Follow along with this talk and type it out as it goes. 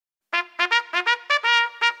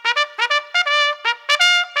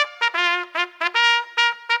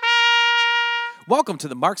Welcome to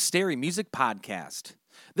the Mark Stary Music Podcast.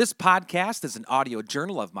 This podcast is an audio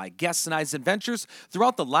journal of my guests and I's adventures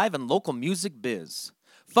throughout the live and local music biz.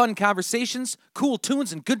 Fun conversations, cool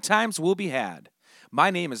tunes, and good times will be had. My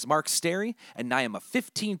name is Mark Stary, and I am a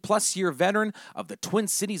 15-plus year veteran of the Twin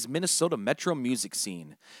Cities, Minnesota metro music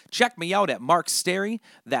scene. Check me out at Mark Stary,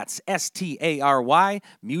 that's S-T-A-R-Y,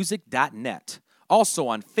 music.net. Also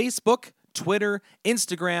on Facebook, Twitter,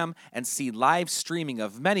 Instagram, and see live streaming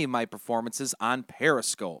of many of my performances on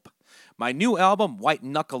Periscope. My new album, White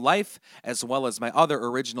Knuckle Life, as well as my other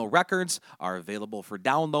original records, are available for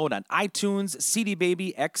download on iTunes, CD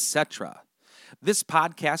Baby, etc. This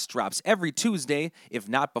podcast drops every Tuesday, if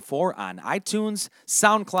not before, on iTunes,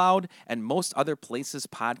 SoundCloud, and most other places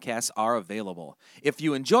podcasts are available. If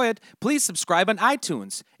you enjoy it, please subscribe on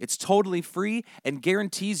iTunes. It's totally free and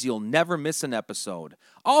guarantees you'll never miss an episode.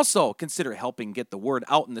 Also, consider helping get the word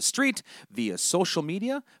out in the street via social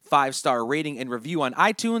media, 5-star rating and review on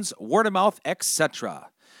iTunes, word of mouth, etc.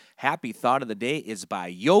 Happy Thought of the Day is by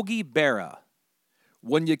Yogi Berra.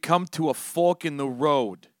 When you come to a fork in the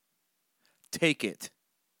road, take it.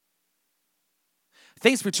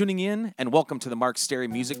 Thanks for tuning in, and welcome to the Mark Stary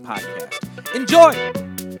Music Podcast. Enjoy!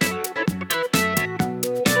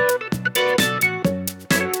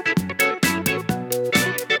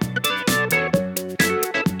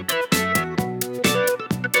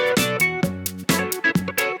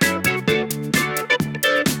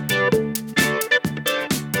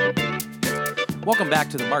 Welcome back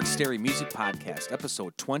to the Mark Stary Music Podcast,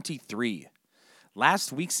 episode 23.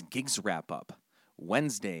 Last week's gigs wrap-up.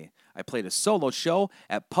 Wednesday, I played a solo show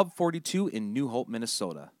at Pub 42 in New Hope,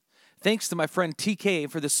 Minnesota. Thanks to my friend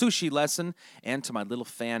TK for the sushi lesson and to my little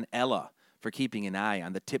fan Ella for keeping an eye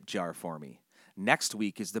on the tip jar for me. Next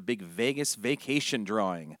week is the big Vegas vacation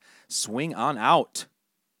drawing. Swing on out.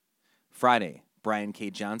 Friday, Brian K.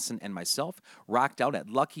 Johnson and myself rocked out at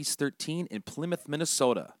Lucky's 13 in Plymouth,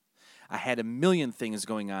 Minnesota. I had a million things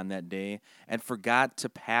going on that day and forgot to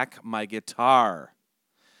pack my guitar.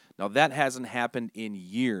 Now, that hasn't happened in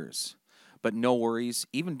years, but no worries.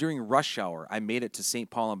 Even during rush hour, I made it to St.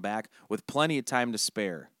 Paul and back with plenty of time to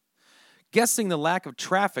spare. Guessing the lack of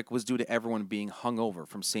traffic was due to everyone being hungover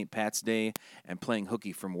from St. Pat's Day and playing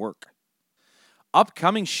hooky from work.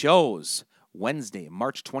 Upcoming shows. Wednesday,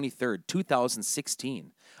 March 23rd,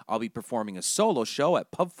 2016. I'll be performing a solo show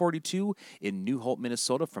at Pub 42 in New Hope,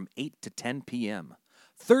 Minnesota from 8 to 10 p.m.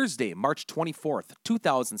 Thursday, March 24th,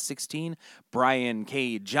 2016, Brian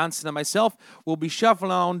K. Johnson and myself will be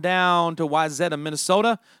shuffling on down to Wayzata,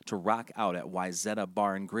 Minnesota to rock out at Wayzata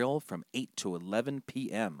Bar and Grill from 8 to 11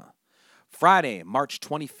 p.m. Friday, March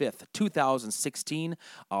 25th, 2016,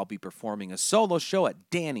 I'll be performing a solo show at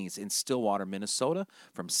Danny's in Stillwater, Minnesota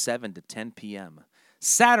from 7 to 10 p.m.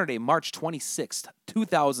 Saturday, March 26th,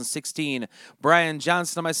 2016, Brian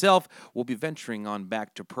Johnson and myself will be venturing on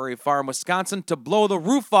back to Prairie Farm, Wisconsin to blow the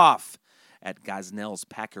roof off at Gosnell's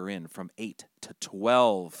Packer Inn from 8 to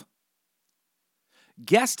 12.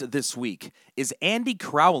 Guest this week is Andy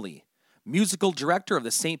Crowley, musical director of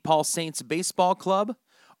the St. Paul Saints Baseball Club,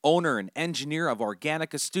 owner and engineer of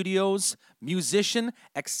Organica Studios, musician,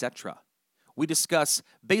 etc. We discuss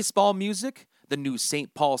baseball music, the new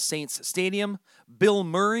St. Paul Saints Stadium, Bill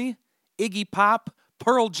Murray, Iggy Pop,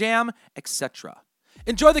 Pearl Jam, etc.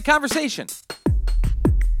 Enjoy the conversation.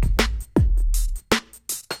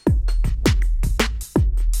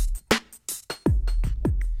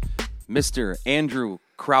 Mr. Andrew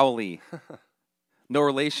Crowley. No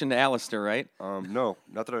relation to Alistair, right? No,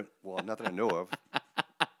 not that I know of.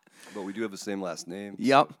 But we do have the same last name.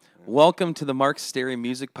 Yep. So, yeah. Welcome to the Mark Stary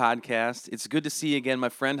Music Podcast. It's good to see you again, my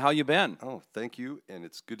friend. How you been? Oh, thank you, and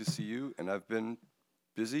it's good to see you. And I've been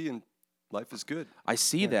busy, and life is good. I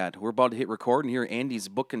see that. We're about to hit record, and here Andy's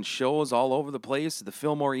booking shows all over the place, the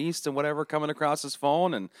Fillmore East and whatever, coming across his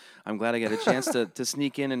phone, and I'm glad I got a chance to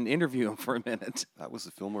sneak in and interview him for a minute. That was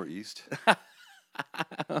the Fillmore East.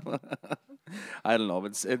 I don't know,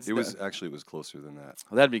 but It was closer than that.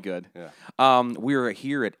 Well, that'd be good. Yeah. We're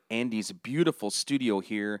here at Andy's beautiful studio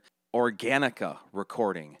here, Organica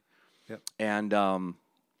Recording. Yep. And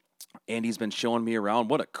Andy's been showing me around.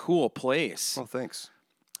 What a cool place. Oh, thanks.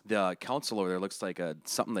 The console over there looks like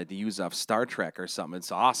something that they use off Star Trek or something.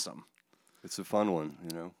 It's awesome. It's a fun one,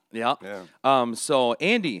 you know. Yeah. Yeah. So,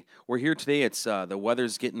 Andy, we're here today. It's the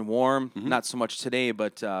weather's getting warm. Mm-hmm. Not so much today,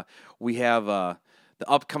 but we have the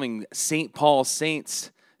upcoming St. Paul Saints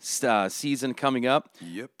season coming up.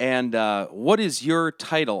 Yep. And what is your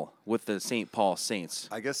title with the St. Paul Saints?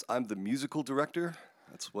 I guess I'm the musical director.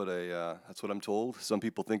 That's what I'm told. Some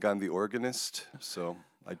people think I'm the organist, so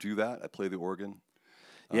I do that. I play the organ.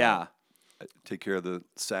 Yeah. I take care of the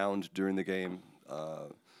sound during the game.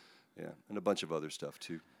 Yeah, and a bunch of other stuff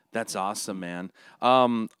too. That's awesome, man.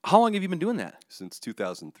 How long have you been doing that? Since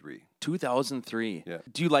 2003. 2003. Yeah.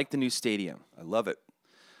 Do you like the new stadium? I love it.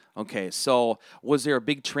 Okay, so was there a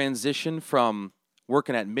big transition from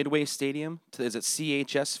working at Midway Stadium to, is it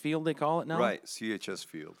CHS Field they call it now? Right, CHS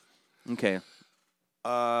Field. Okay.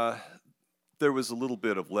 There was a little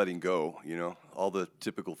bit of letting go, all the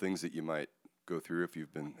typical things that you might go through if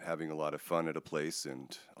you've been having a lot of fun at a place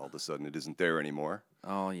and all of a sudden it isn't there anymore.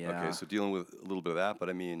 Oh, yeah. Okay, so dealing with a little bit of that, but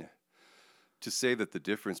I mean, to say that the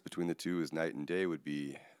difference between the two is night and day would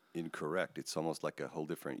be incorrect. It's almost like a whole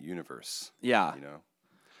different universe. Yeah.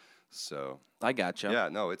 So I gotcha. yeah,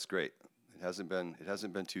 no, it's great. It hasn't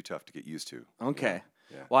been too tough to get used to. Okay.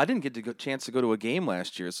 Yeah. Well, I didn't get the chance to go to a game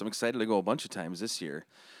last year, so I'm excited to go a bunch of times this year.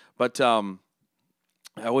 But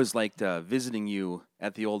I always liked visiting you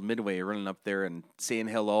at the old Midway, running up there and saying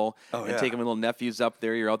hello, Oh, and yeah. taking my little nephews up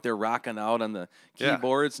there. You're out there rocking out on the Yeah.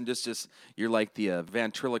 keyboards, and just you're like the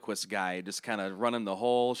ventriloquist guy, just kind of running the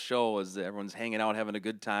whole show as everyone's hanging out, having a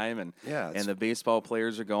good time, and Yeah, and the baseball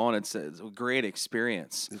players are going. It's a great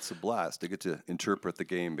experience. It's a blast. I get to interpret the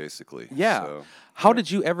game basically. Yeah. So, How did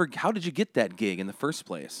you get that gig in the first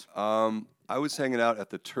place? I was hanging out at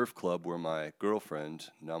the Turf Club where my girlfriend,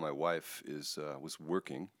 now my wife, was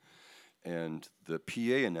working, and the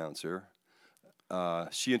PA announcer,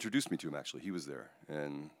 she introduced me to him. Actually, he was there,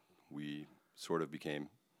 and we sort of became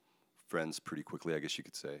friends pretty quickly, I guess you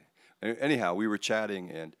could say. Anyhow, we were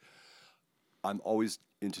chatting, and I'm always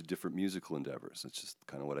into different musical endeavors. It's just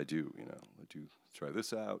kind of what I do. I do try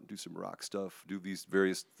this out, do some rock stuff, do these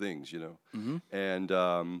various things. Mm-hmm. And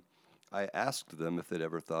I asked them if they'd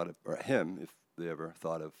ever thought of, or him, if they ever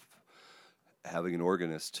thought of having an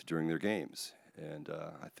organist during their games. And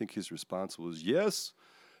I think his response was, yes,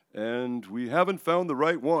 and we haven't found the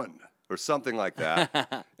right one, or something like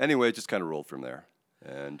that. Anyway, it just kind of rolled from there.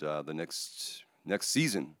 And the next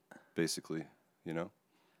season, basically,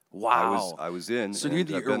 Wow. I was in. So and you're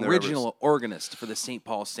the I've been there ever original organist for the St.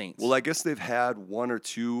 Paul Saints. Well, I guess they've had one or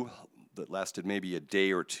two that lasted maybe a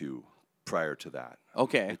day or two prior to that.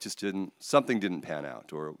 Okay. It just something didn't pan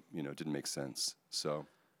out, or didn't make sense. So,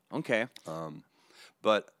 Okay.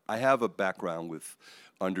 but I have a background with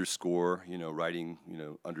underscore, writing,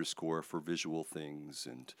 underscore for visual things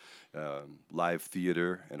and live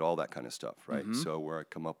theater and all that kind of stuff, right? Mm-hmm. So where I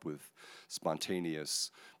come up with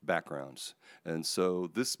spontaneous backgrounds, and so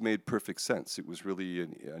this made perfect sense. It was really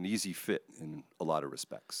an easy fit in a lot of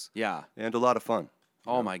respects, Yeah. and a lot of fun.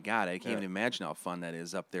 Oh my God, I can't even imagine how fun that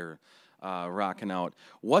is up there, rocking out.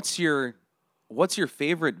 What's your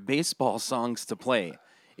favorite baseball songs to play?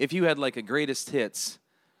 If you had like a greatest hits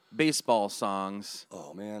baseball songs,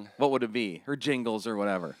 Oh man, what would it be? Or jingles or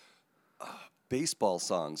whatever? baseball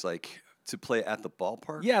songs like to play at the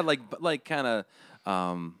ballpark. Yeah, like kind of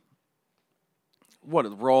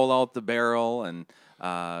roll out the barrel and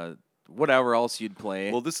whatever else you'd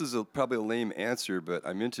play. Well, this is probably a lame answer, but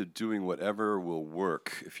I'm into doing whatever will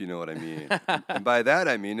work, if you know what I mean. And by that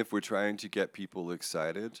I mean if we're trying to get people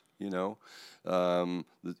excited, and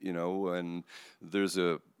there's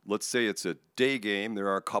let's say it's a day game. There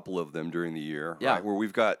are a couple of them during the year, Yeah. right, where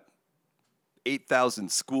we've got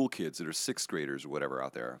 8,000 school kids that are sixth graders or whatever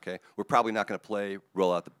out there. Okay, we're probably not going to play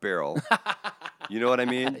Roll Out the Barrel. You know what I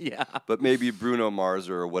mean? Yeah. But maybe Bruno Mars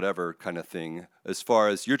or whatever kind of thing. As far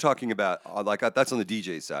as you're talking about, that's on the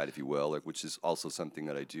DJ side, if you will, which is also something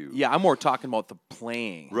that I do. Yeah, I'm more talking about the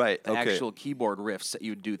playing. Right, The okay. actual keyboard riffs that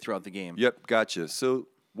you would do throughout the game. Yep, gotcha. So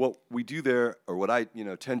what we do there, or what I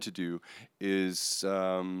tend to do, is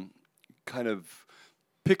kind of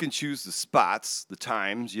pick and choose the spots, the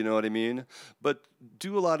times, you know what I mean? But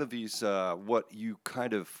do a lot of these, what you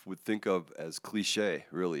kind of would think of as cliche,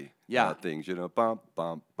 really. Yeah. Things, bump,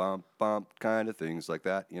 bump, bump, bump, kind of things like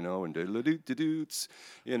that, and doodle-doo-doo-doots,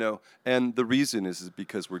 And the reason is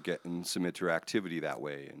because we're getting some interactivity that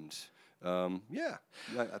way. And, yeah,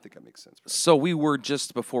 I think that makes sense. Right? So we were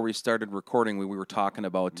just before we started recording, we were talking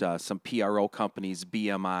about some PRO companies,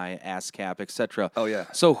 BMI, ASCAP, etc. Oh, yeah.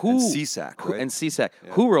 So who And CSAC, right? And CSAC.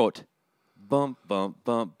 Who wrote bump bump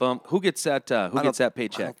bump bump? Who gets that? Who gets that I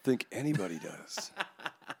paycheck? don't think anybody does.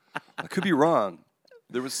 I could be wrong.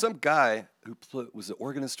 There was some guy who was an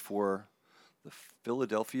organist for the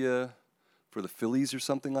Phillies or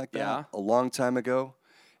something like that Yeah. a long time ago.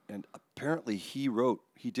 And apparently he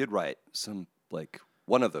did write some, like,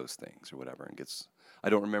 one of those things or whatever. And I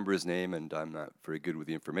don't remember his name, and I'm not very good with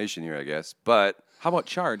the information here, I guess. But How about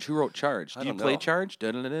Charge? Who wrote Charge? Do you don't play know. Charge?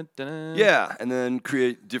 Dun-dun-dun-dun-dun. yeah, and then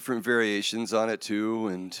create different variations on it too,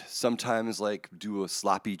 and sometimes like do a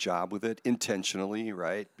sloppy job with it intentionally,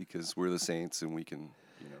 right? Because we're the Saints and we can,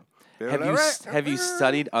 Have you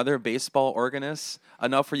studied other baseball organists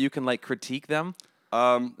enough where you can like critique them?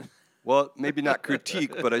 Well, maybe not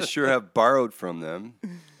critique, but I sure have borrowed from them.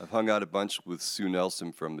 I've hung out a bunch with Sue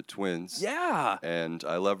Nelson from the Twins. Yeah. And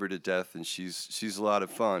I love her to death, and she's a lot of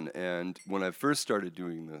fun. And when I first started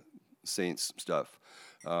doing the Saints stuff,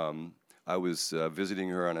 I was visiting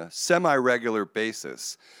her on a semi-regular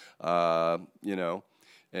basis, you know,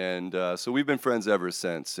 and so we've been friends ever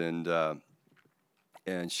since.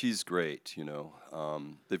 And she's great, you know.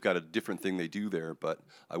 They've got a different thing they do there, but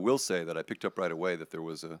I will say that I picked up right away that there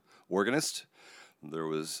was a organist, there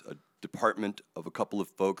was a department of a couple of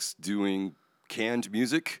folks doing canned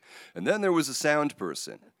music, and then there was a sound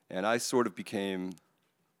person, and I sort of became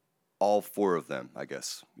all four of them, I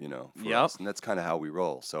guess, you know, for us, and that's kind of how we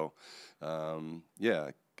roll. So, yeah,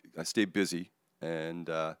 I stay busy. And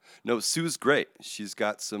no, Sue's great. She's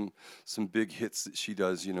got some big hits that she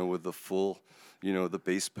does, you know, with the full, you know, the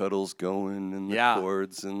bass pedals going and the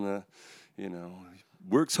chords and the, you know,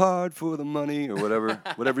 works hard for the money or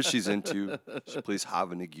whatever she's into. She plays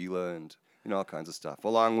Hava Nagila and, you know, all kinds of stuff,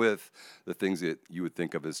 along with the things that you would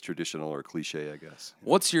think of as traditional or cliche, I guess.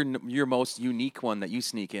 What's your most unique one that you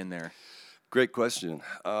sneak in there? Great question.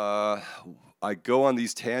 I go on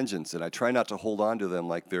these tangents, and I try not to hold on to them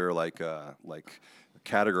like they're like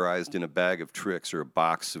categorized in a bag of tricks or a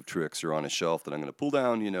box of tricks or on a shelf that I'm going to pull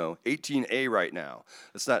down, you know, 18A right now.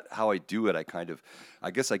 That's not how I do it.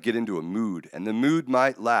 I guess I get into a mood, and the mood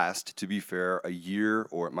might last, to be fair, a year,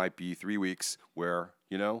 or it might be 3 weeks where,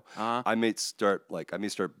 you know, I may start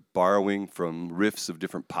borrowing from riffs of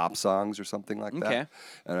different pop songs or something like that.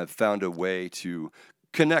 And I've found a way to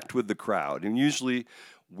connect with the crowd. And usually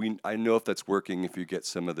I know if that's working if you get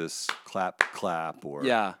some of this clap or,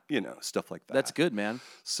 you know, stuff like that. That's good, man.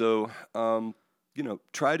 So, you know,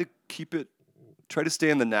 try to stay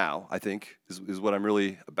in the now, I think, is what I'm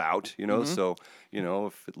really about, you know. So, you know,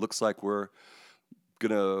 if it looks like we're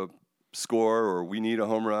going to score or we need a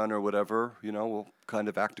home run or whatever, you know, we'll kind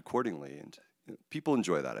of act accordingly. And people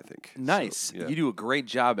enjoy that, I think. Nice. So, yeah. You do a great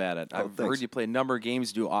job at it. I've thanks. heard you play a number of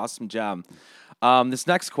games. You do an awesome job. This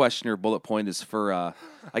next question or bullet point is for,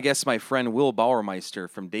 I guess, my friend Will Bauermeister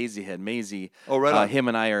from Daisy Head Maisie. Oh, right on. Him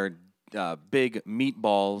and I are big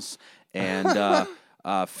meatballs and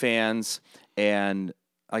fans. And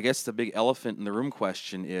I guess the big elephant in the room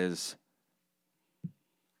question is,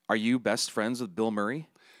 are you best friends with Bill Murray?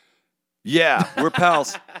 Yeah, we're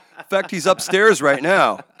pals. In fact, he's upstairs right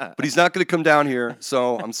now, but he's not going to come down here.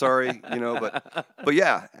 So I'm sorry, you know, but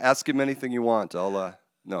yeah, ask him anything you want.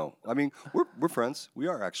 No, I mean, we're friends. We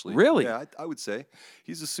are actually. Really? Yeah, I would say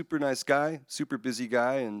he's a super nice guy, super busy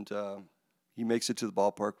guy, and he makes it to the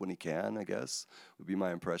ballpark when he can. I guess would be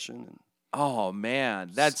my impression. And oh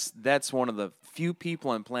man, that's one of the few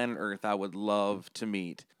people on planet Earth I would love to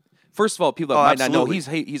meet. First of all, people that might absolutely. not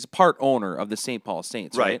know, he's part owner of the St. Paul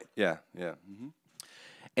Saints, right? Yeah. Mm-hmm.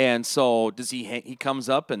 And so does he comes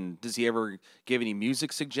up and does he ever give any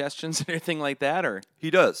music suggestions or anything like that? Or he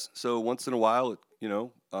does. So once in a while, you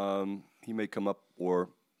know, he may come up or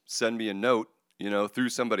send me a note, you know, through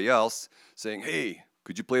somebody else saying, hey,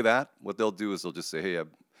 could you play that? What they'll do is they'll just say, hey,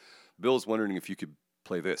 Bill's wondering if you could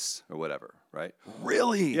play this or whatever, right?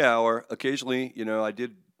 Really? Yeah, or occasionally, you know, I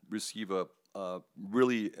did receive a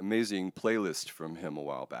really amazing playlist from him a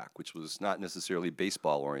while back, which was not necessarily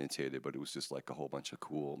baseball orientated, but it was just like a whole bunch of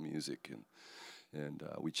cool music, and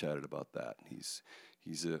we chatted about that.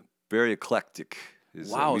 He's a very eclectic.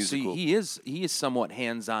 Wow, so he is somewhat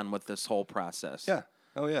hands-on with this whole process. Yeah.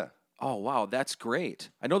 Oh yeah. Oh wow, that's great.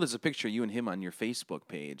 I know there's a picture of you and him on your Facebook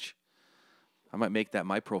page. I might make that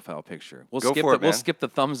my profile picture. We'll skip the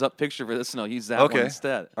thumbs up picture for this, and I'll use that one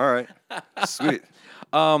instead. All right. Sweet.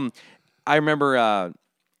 I remember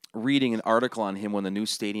reading an article on him when the new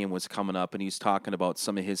stadium was coming up, and he was talking about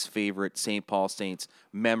some of his favorite St. Paul Saints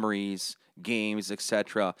memories, games,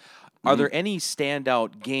 etc. Are there any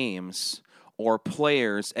standout games or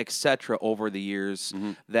players, etc., over the years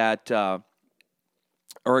that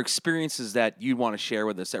or experiences that you'd want to share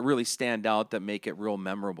with us that really stand out that make it real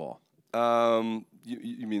memorable?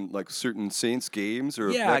 You mean like certain Saints games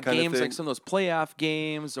or yeah, that kind games of thing? like some of those playoff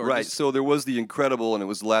games, or right. So there was the Incredible, and it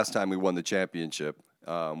was the last time we won the championship,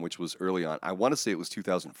 which was early on. I want to say it was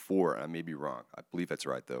 2004. I may be wrong. I believe that's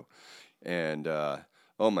right though. And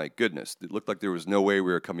oh my goodness, it looked like there was no way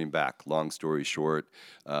we were coming back. Long story short,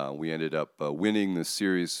 we ended up winning the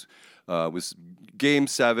series. It was Game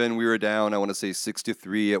 7. We were down, I want to say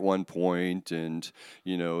 6-3 at one point, and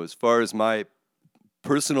you know, as far as my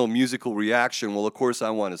personal musical reaction, well, of course I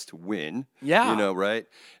want us to win. Yeah. You know, right?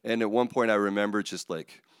 And at one point I remember just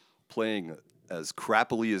like playing as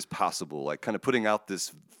crappily as possible, like kind of putting out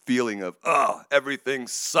this feeling of, oh, everything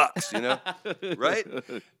sucks, right?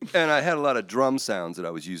 And I had a lot of drum sounds that I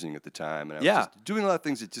was using at the time, and I was just doing a lot of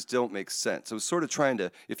things that just don't make sense. I was sort of trying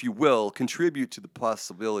to, if you will, contribute to the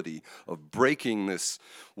possibility of breaking this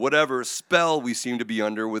whatever spell we seem to be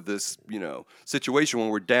under with this, situation when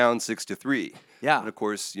we're down 6-3. Yeah. And of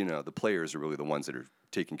course, the players are really the ones that are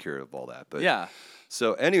taking care of all that. But Yeah.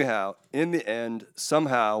 So anyhow, in the end,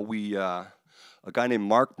 somehow we, a guy named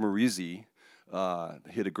Mark Marizzi,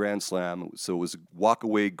 hit a grand slam. So it was a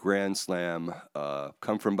walk-away grand slam,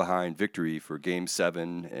 come from behind victory for Game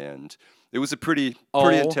 7, and it was a pretty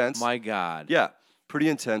intense. Oh my God! Yeah, pretty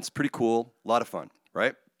intense, pretty cool, a lot of fun,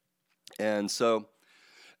 right? And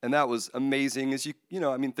that was amazing. As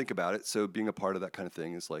think about it. So being a part of that kind of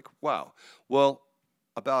thing is like, wow. Well,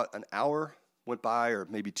 about an hour went by, or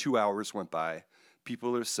maybe 2 hours went by.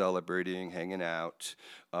 People are celebrating, hanging out.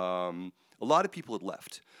 A lot of people had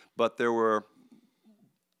left, but there were,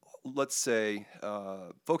 let's say,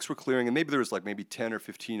 folks were clearing, and maybe there was maybe 10 or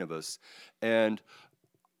 15 of us, and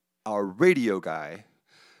our radio guy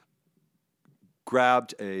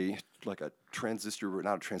grabbed a transistor,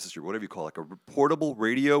 not a transistor, whatever you call it, like a portable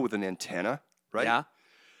radio with an antenna, right? Yeah.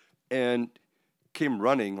 And came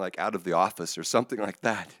running out of the office or something like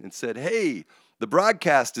that and said, hey, the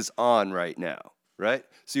broadcast is on right now. Right?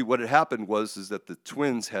 See, what had happened is that the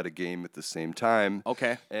Twins had a game at the same time.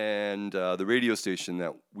 Okay. And the radio station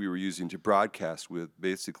that we were using to broadcast with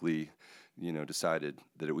basically, decided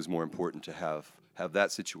that it was more important to have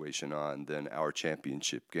that situation on than our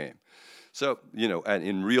championship game. So, and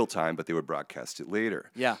in real time, but they would broadcast it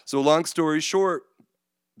later. Yeah. So long story short,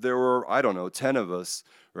 there were, 10 of us,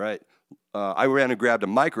 right? I ran and grabbed a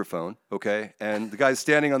microphone, okay, and the guy's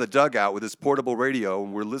standing on the dugout with his portable radio,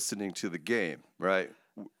 and we're listening to the game, right?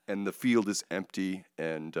 And the field is empty,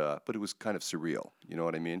 and but it was kind of surreal, you know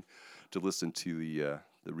what I mean, to listen to the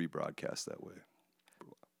rebroadcast that way.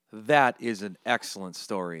 That is an excellent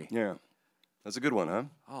story. Yeah, that's a good one, huh?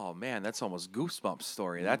 Oh man, that's almost goosebumps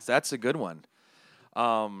story. That's a good one.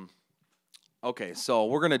 Okay, so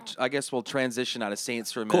I guess we'll transition out of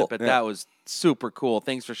Saints for a minute, Cool, but yeah. that was super cool.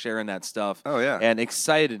 Thanks for sharing that stuff. Oh, yeah. And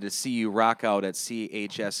excited to see you rock out at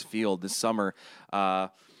CHS Field this summer. I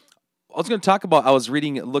was going to talk about, I was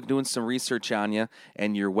doing some research on you,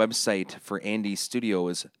 and your website for Andy's studio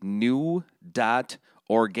is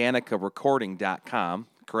new.organicarecording.com,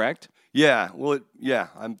 correct? Yeah, well,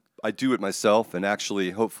 I do it myself, and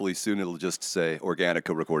actually, hopefully soon it'll just say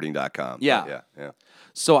organicarecording.com. Yeah. Yeah.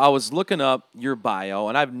 So I was looking up your bio,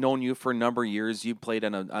 and I've known you for a number of years. You played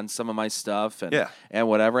on some of my stuff and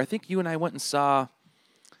whatever. I think you and I went and saw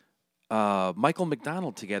Michael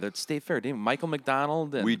McDonald together at State Fair, didn't we? Michael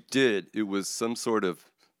McDonald. And We did. It was some sort of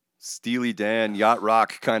Steely Dan, yacht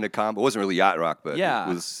rock kind of combo. It wasn't really yacht rock, but Yeah. it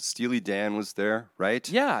was Steely Dan was there, right?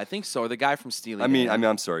 Yeah, I think so. Or the guy from Steely I mean, Dan.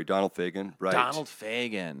 I'm sorry, Donald Fagen, right? Donald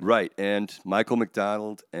Fagen. Right, and Michael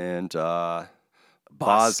McDonald and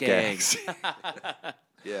Boz Skaggs.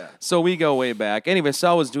 Yeah. So we go way back. Anyway,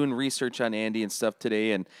 so I was doing research on Andy and stuff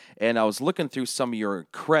today, and I was looking through some of your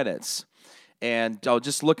credits, and I was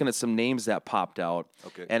just looking at some names that popped out.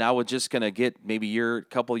 Okay. And I was just going to get maybe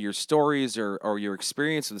couple of your stories or your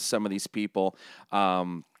experience with some of these people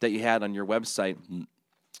that you had on your website.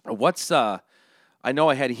 What's I know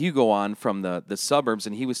I had Hugo on from the suburbs,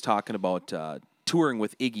 and he was talking about touring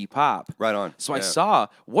with Iggy Pop. Right on. So I Yeah. saw,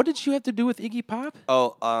 what did you have to do with Iggy Pop?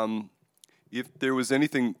 Oh, if there was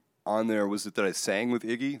anything on there, was it that I sang with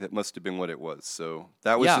Iggy? That must have been what it was. So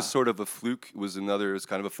that was Yeah. just sort of a fluke. It was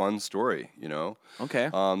kind of a fun story, Okay.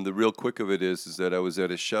 The real quick of it is that I was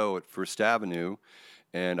at a show at First Avenue,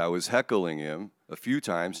 and I was heckling him a few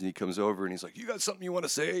times, and he comes over and he's like, "You got something you want to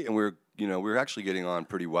say?" And we were actually getting on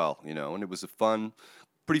pretty well, and it was a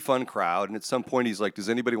pretty fun crowd. And at some point, he's like, "Does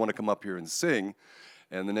anybody want to come up here and sing?"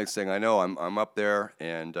 And the next thing I know, I'm up there,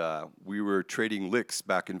 and we were trading licks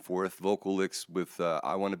back and forth, vocal licks with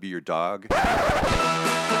 "I Want to Be Your Dog." Now I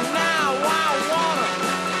wanna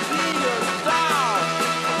be your dog.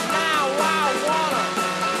 Now I wanna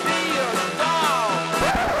be your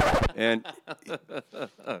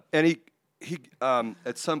dog. And he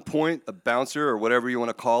at some point, a bouncer or whatever you want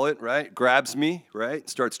to call it, right, grabs me, right,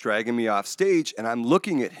 starts dragging me off stage, and I'm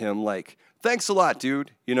looking at him like, "Thanks a lot,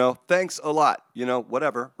 dude. Thanks a lot.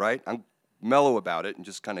 Whatever, right?" I'm mellow about it and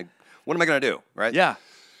just kind of, what am I going to do, right? Yeah.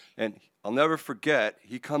 And I'll never forget,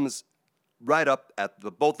 he comes right up at the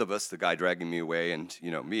both of us, the guy dragging me away and,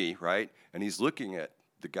 me, right? And he's looking at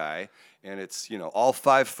the guy, and it's, all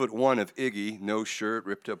 5'1" of Iggy, no shirt,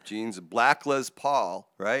 ripped up jeans, black Les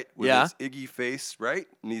Paul, right? With Yeah. his Iggy face, right?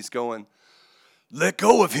 And he's going, "Let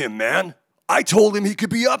go of him, man. I told him he could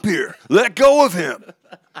be up here. Let go of him.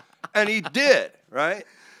 And he did, right?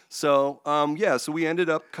 So, so we ended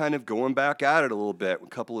up kind of going back at it a little bit, a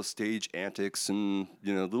couple of stage antics and, a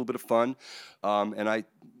little bit of fun. And I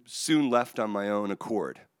soon left on my own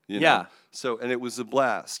accord. Yeah. So, and it was a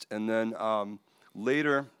blast. And then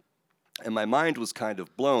later, and my mind was kind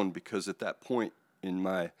of blown because at that point in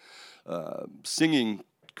my singing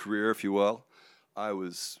career, if you will,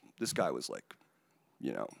 this guy was like,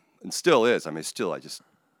 and still is. I just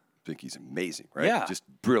think he's amazing, right? Yeah. Just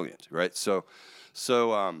brilliant, right? So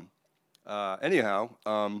anyhow,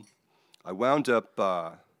 I wound up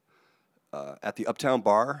at the Uptown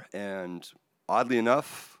Bar, and oddly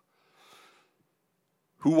enough,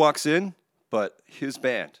 who walks in but his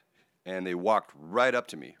band? And they walked right up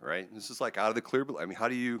to me, right? This is like out of the clear blue. I mean, how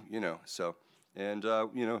do you, so, and,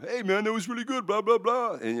 hey, man, that was really good, blah, blah,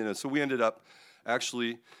 blah. And, so we ended up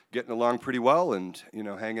actually getting along pretty well and,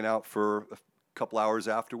 hanging out for a couple hours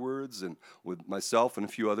afterwards and with myself and a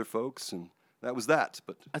few other folks, and that was that.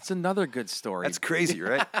 But That's another good story. that's crazy,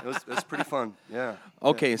 right? That's pretty fun, yeah.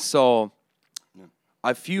 Okay, so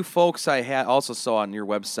a few folks I also saw on your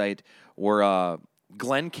website were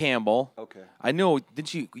Glenn Campbell. Okay. I know.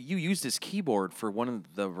 Did you used his keyboard for one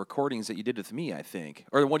of the recordings that you did with me? I think,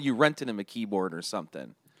 or when you rented him a keyboard or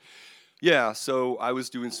something. Yeah, so I was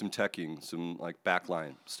doing some teching, some like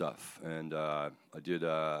backline stuff, and I did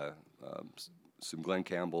some Glenn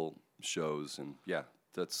Campbell shows, and yeah,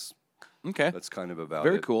 that's Okay, kind of about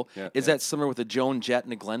very it. cool. Yeah, Is yeah. that similar with the Joan Jett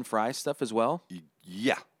and the Glenn Fry stuff as well?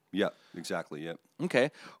 Yeah, exactly, yeah.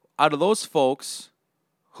 Okay, out of those folks,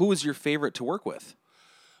 who was your favorite to work with,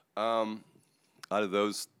 Out of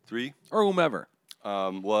those three, or whomever?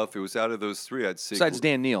 well, if it was out of those three, I'd say Besides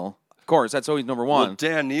Dan Neal, of course, that's always number one. Well,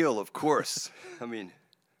 Dan Neal, of course. I mean,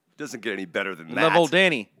 it doesn't get any better than that. Love old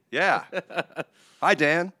Danny. Yeah. Hi,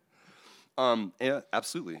 Dan. Yeah,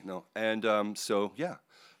 absolutely. No. And so, yeah.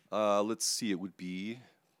 Let's see. It would be,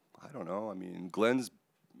 I don't know. I mean, Glenn's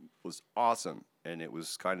was awesome, and it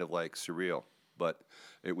was kind of like surreal, but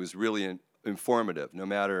it was really informative. No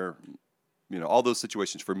matter, all those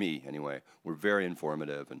situations for me anyway were very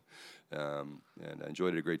informative, and I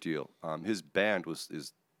enjoyed it a great deal. His band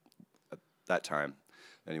is at that time,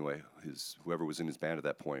 anyway. Whoever was in his band at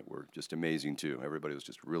that point were just amazing too. Everybody was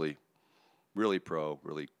just really, really pro,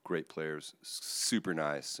 really great players, super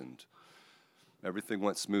nice, and everything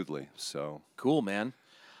went smoothly. So Cool, man.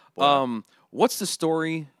 Wow. What's the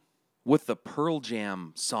story with the Pearl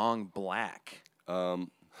Jam song "Black"? that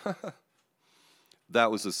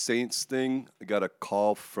was a Saints thing. I got a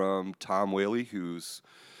call from Tom Whaley, who's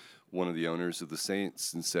one of the owners of the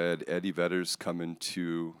Saints, and said, Eddie Vedder's coming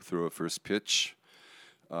to throw a first pitch.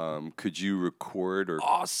 Could you record or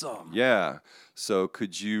Awesome. Yeah. So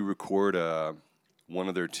could you record one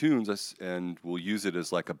of their tunes and we'll use it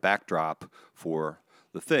as like a backdrop for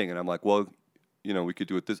the thing? And I'm like, well, we could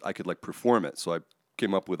do it I could like perform it. So I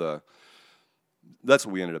came up with that's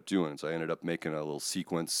what we ended up doing. So I ended up making a little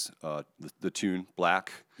sequence, the tune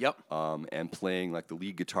Black. Yep. And playing like the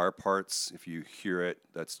lead guitar parts. If you hear it,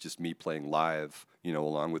 that's just me playing live,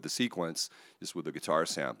 along with the sequence, just with the guitar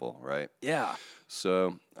sample, right? Yeah.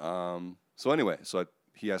 So, anyway,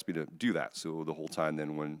 he asked me to do that. So the whole time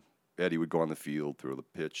then when Eddie would go on the field, throw the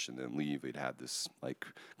pitch, and then leave, he'd have this like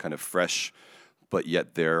kind of fresh, but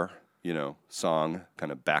yet song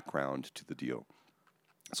kind of background to the deal.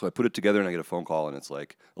 So I put it together and I get a phone call and it's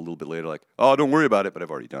like a little bit later, like, oh, don't worry about it, but I've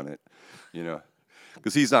already done it,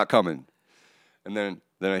 because he's not coming. And then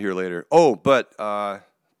I hear later, oh, but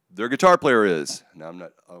their guitar player is. Now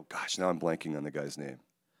I'm blanking on the guy's name.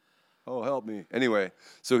 Oh, help me. Anyway,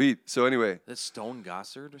 so anyway. That's Stone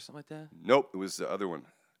Gossard or something like that? Nope, it was the other one.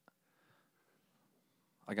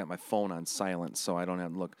 I got my phone on silent, so I don't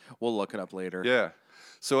have to look. We'll look it up later. Yeah.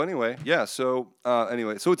 So anyway, so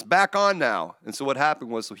it's back on now. And so what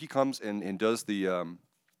happened was, so he comes and does the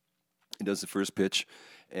first pitch,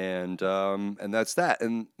 and that's that.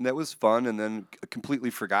 And that was fun, and then completely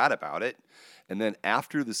forgot about it. And then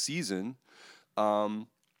after the season,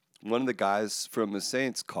 one of the guys from the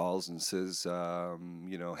Saints calls and says,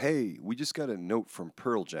 hey, we just got a note from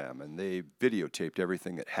Pearl Jam, and they videotaped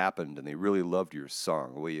everything that happened, and they really loved your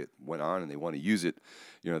song, the way it went on, and they want to use it.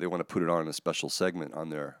 They want to put it on a special segment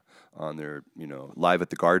on their Live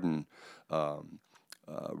at the Garden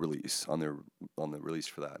release, on the release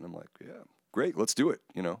for that. And I'm like, yeah, great, let's do it.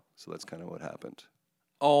 So that's kind of what happened.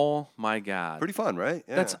 Oh my God. Pretty fun, right?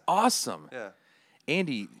 Yeah. That's awesome. Yeah.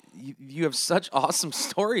 Andy, you have such awesome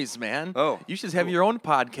stories, man. Oh, you should have your own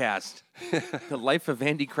podcast, The Life of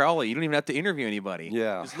Andy Crowley. You don't even have to interview anybody.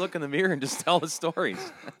 Yeah. Just look in the mirror and just tell the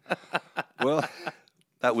stories. Well,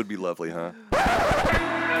 That would be lovely, huh?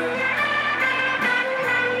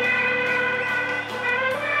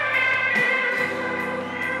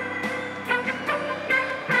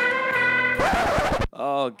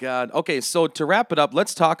 Oh, God. Okay, so to wrap it up,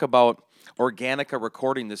 let's talk about Organica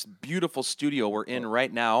Recording, this beautiful studio we're in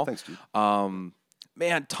right now. Thanks, dude.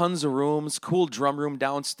 Man, tons of rooms, cool drum room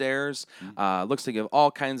downstairs. Looks like you have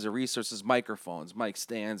all kinds of resources, microphones, mic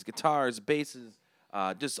stands, guitars, basses,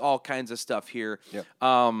 just all kinds of stuff here. Yep.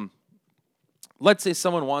 Let's say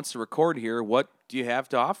someone wants to record here. What do you have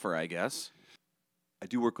to offer, I guess? I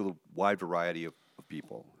do work with a wide variety of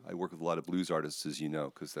people. I work with a lot of blues artists, as you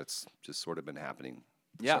know, because that's just sort of been happening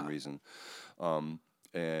for some reason.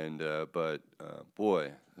 But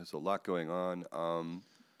boy, there's a lot going on.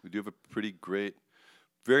 We do have a pretty great,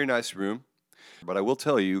 very nice room. But I will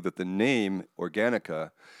tell you that the name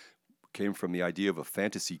Organica came from the idea of a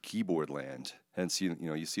fantasy keyboard land. Hence,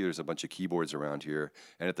 you see there's a bunch of keyboards around here.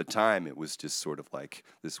 And at the time, it was just sort of like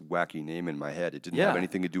this wacky name in my head. It didn't have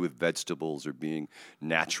anything to do with vegetables or being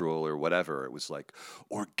natural or whatever. It was like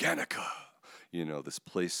Organica. This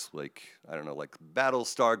place like, I don't know, like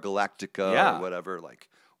Battlestar Galactica or whatever, like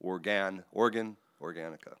Organica.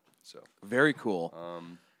 So very cool.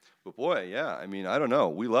 But boy, yeah, I mean, I don't know.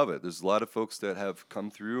 We love it. There's a lot of folks that have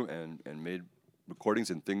come through and made recordings,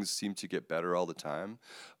 and things seem to get better all the time.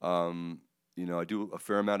 I do a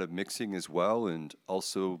fair amount of mixing as well, and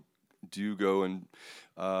also do go and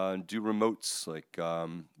do remotes, like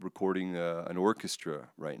recording an orchestra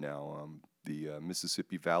right now. The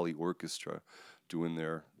Mississippi Valley Orchestra doing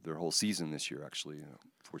their whole season this year, actually.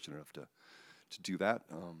 Fortunate enough to do that.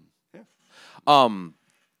 And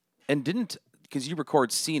because you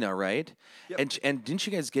record Cena, right? Yep. And didn't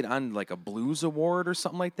you guys get on like a blues award or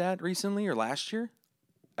something like that recently or last year?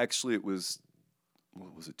 Actually, it was,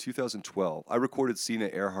 2012. I recorded Cena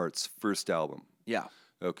Earhart's first album. Yeah.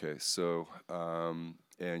 Okay, so,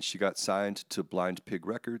 and she got signed to Blind Pig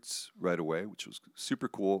Records right away, which was super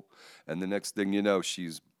cool. And the next thing you know,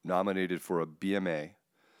 she's nominated for a BMA.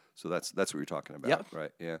 So that's what you're talking about,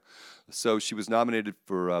 right? Yeah. So she was nominated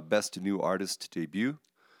for Best New Artist Debut,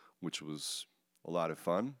 which was a lot of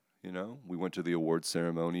fun. We went to the award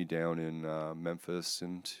ceremony down in Memphis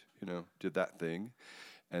and, did that thing.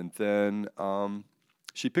 And then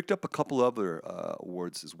she picked up a couple other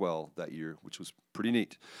awards as well that year, which was pretty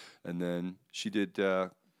neat. And then she did,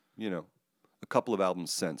 a couple of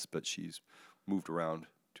albums since, but she's moved around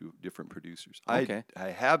to different producers. Okay. I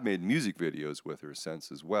have made music videos with her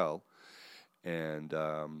since as well. And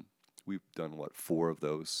we've done, 4 of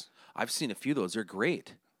those. I've seen a few of those. They're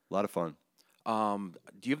great. A lot of fun. Do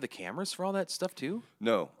you have the cameras for all that stuff too?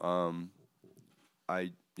 No.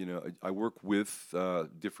 I work with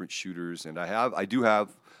different shooters, and I do have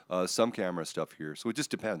some camera stuff here. So it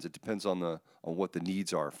just depends. It depends on what the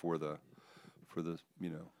needs are for the.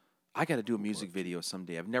 I got to do a music video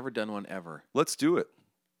someday. I've never done one ever. Let's do it.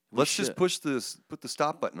 Let's just put the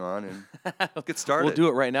stop button on and get started. We'll do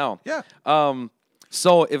it right now. Yeah.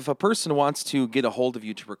 So if a person wants to get a hold of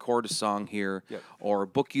you to record a song here or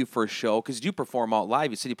book you for a show, because you perform out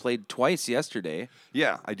live. You said you played twice yesterday.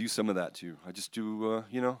 Yeah, I do some of that too. I just do, a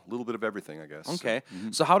little bit of everything, I guess. Okay.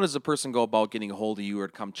 So how does a person go about getting a hold of you or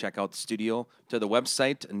to come check out the studio? To the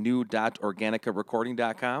website,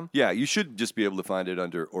 new.organicarecording.com? Yeah, you should just be able to find it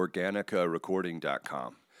under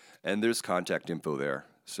organicarecording.com. And there's contact info there,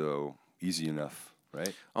 so easy enough,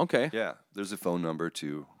 right? Okay. Yeah, there's a phone number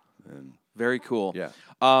too. And very cool. Yeah.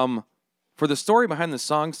 For the story behind the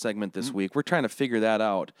song segment this week, we're trying to figure that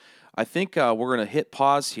out. I think we're going to hit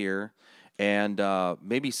pause here and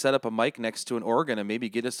maybe set up a mic next to an organ and maybe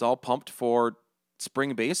get us all pumped for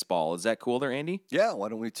spring baseball. Is that cool there, Andy? Yeah, why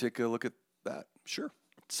don't we take a look at that? Sure.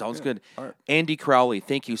 Sounds good. All right. Andy Crowley,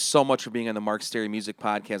 thank you so much for being on the Mark Stary Music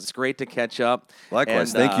Podcast. It's great to catch up.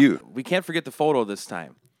 Likewise, and, thank you. We can't forget the photo this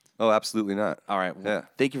time. Oh, absolutely not. All right. Well,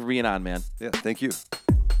 thank you for being on, man. Yeah, thank you.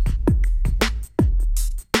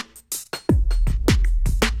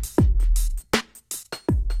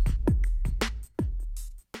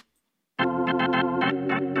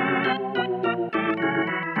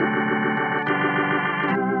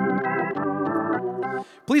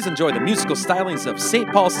 Please enjoy the musical stylings of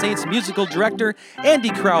St. Paul Saints musical director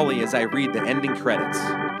Andy Crowley as I read the ending credits.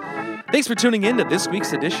 Thanks for tuning in to this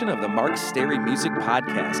week's edition of the Mark Stary Music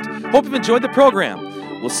Podcast. Hope you've enjoyed the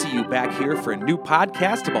program. We'll see you back here for a new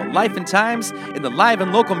podcast about life and times in the live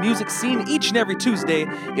and local music scene each and every Tuesday,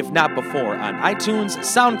 if not before, on iTunes,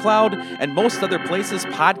 SoundCloud, and most other places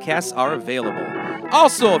podcasts are available.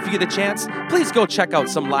 Also, if you get a chance, please go check out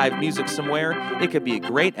some live music somewhere. It could be a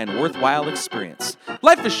great and worthwhile experience.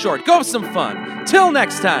 Life is short. Go have some fun. Till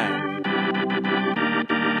next time.